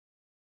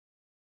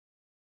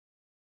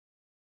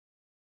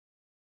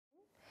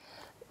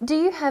Do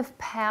you have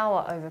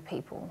power over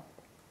people?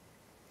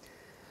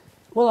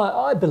 Well,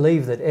 I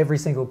believe that every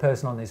single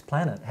person on this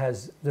planet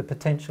has the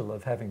potential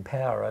of having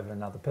power over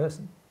another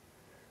person.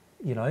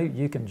 You know,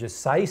 you can just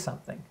say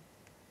something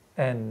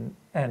and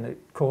it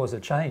cause a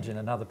change in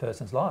another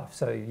person's life.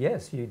 So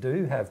yes, you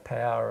do have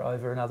power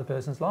over another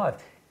person's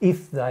life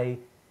if they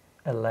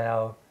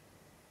allow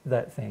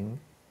that thing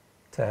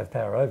to have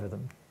power over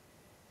them.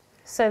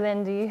 So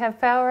then do you have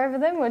power over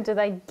them, or do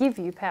they give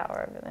you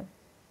power over them?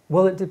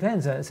 Well, it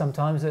depends.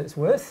 Sometimes it's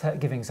worth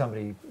giving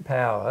somebody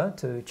power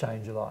to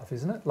change your life,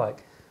 isn't it?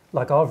 Like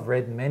I've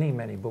read many,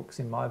 many books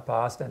in my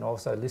past and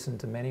also listened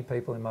to many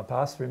people in my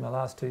past through my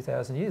last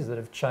 2,000 years that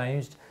have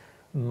changed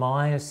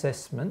my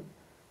assessment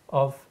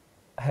of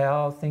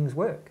how things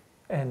work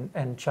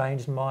and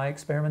changed my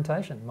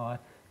experimentation, my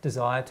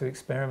desire to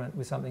experiment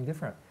with something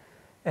different.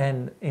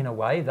 And in a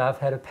way, they've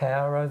had a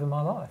power over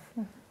my life.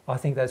 I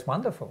think that's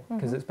wonderful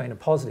because it's been a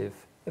positive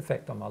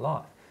effect on my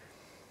life.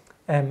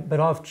 But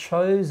I've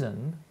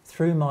chosen,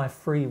 through my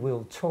free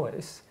will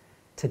choice,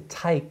 to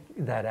take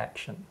that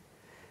action.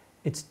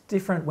 It's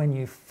different when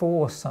you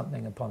force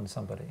something upon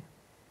somebody.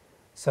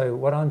 So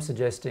what I'm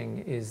suggesting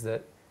is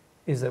that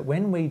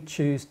when we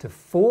choose to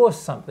force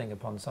something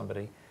upon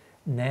somebody,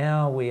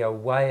 now we are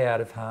way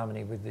out of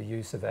harmony with the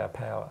use of our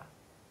power.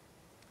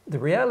 The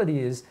reality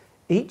is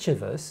each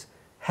of us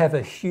have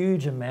a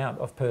huge amount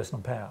of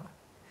personal power.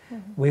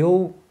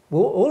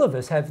 All of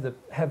us have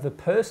the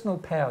personal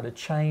power to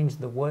change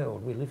the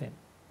world we live in.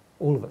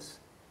 All of us,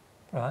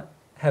 right,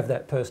 have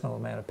that personal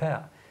amount of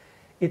power.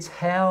 It's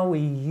how we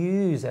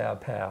use our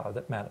power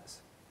that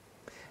matters.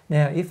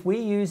 Now, if we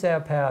use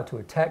our power to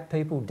attack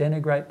people,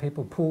 denigrate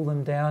people, pull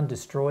them down,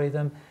 destroy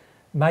them,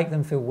 make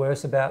them feel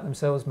worse about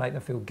themselves, make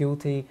them feel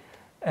guilty,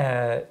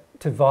 to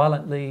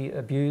violently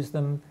abuse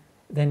them,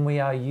 then we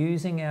are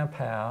using our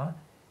power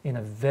in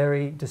a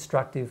very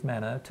destructive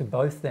manner to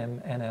both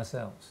them and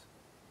ourselves.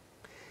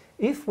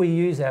 If we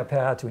use our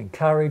power to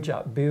encourage,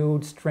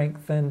 upbuild,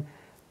 strengthen,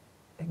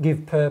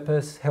 give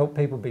purpose, help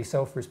people be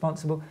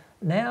self-responsible,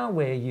 now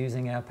we're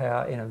using our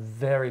power in a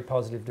very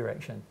positive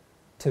direction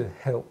to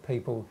help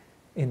people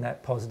in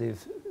that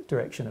positive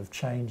direction of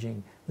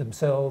changing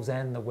themselves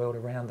and the world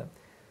around them.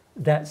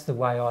 That's the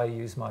way I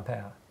use my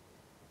power.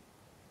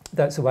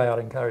 That's the way I'd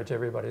encourage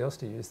everybody else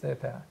to use their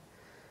power.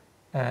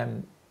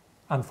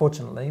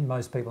 Unfortunately,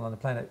 most people on the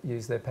planet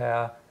use their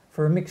power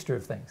for a mixture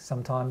of things,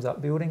 sometimes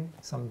upbuilding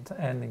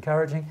and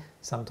encouraging,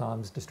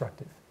 sometimes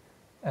destructive.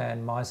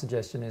 And my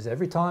suggestion is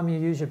every time you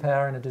use your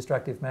power in a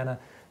destructive manner,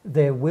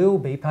 there will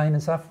be pain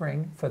and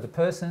suffering for the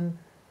person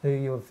who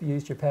you've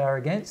used your power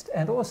against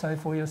and also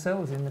for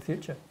yourselves in the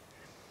future.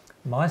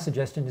 My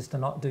suggestion is to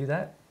not do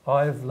that.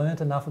 I've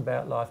learnt enough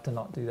about life to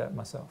not do that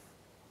myself.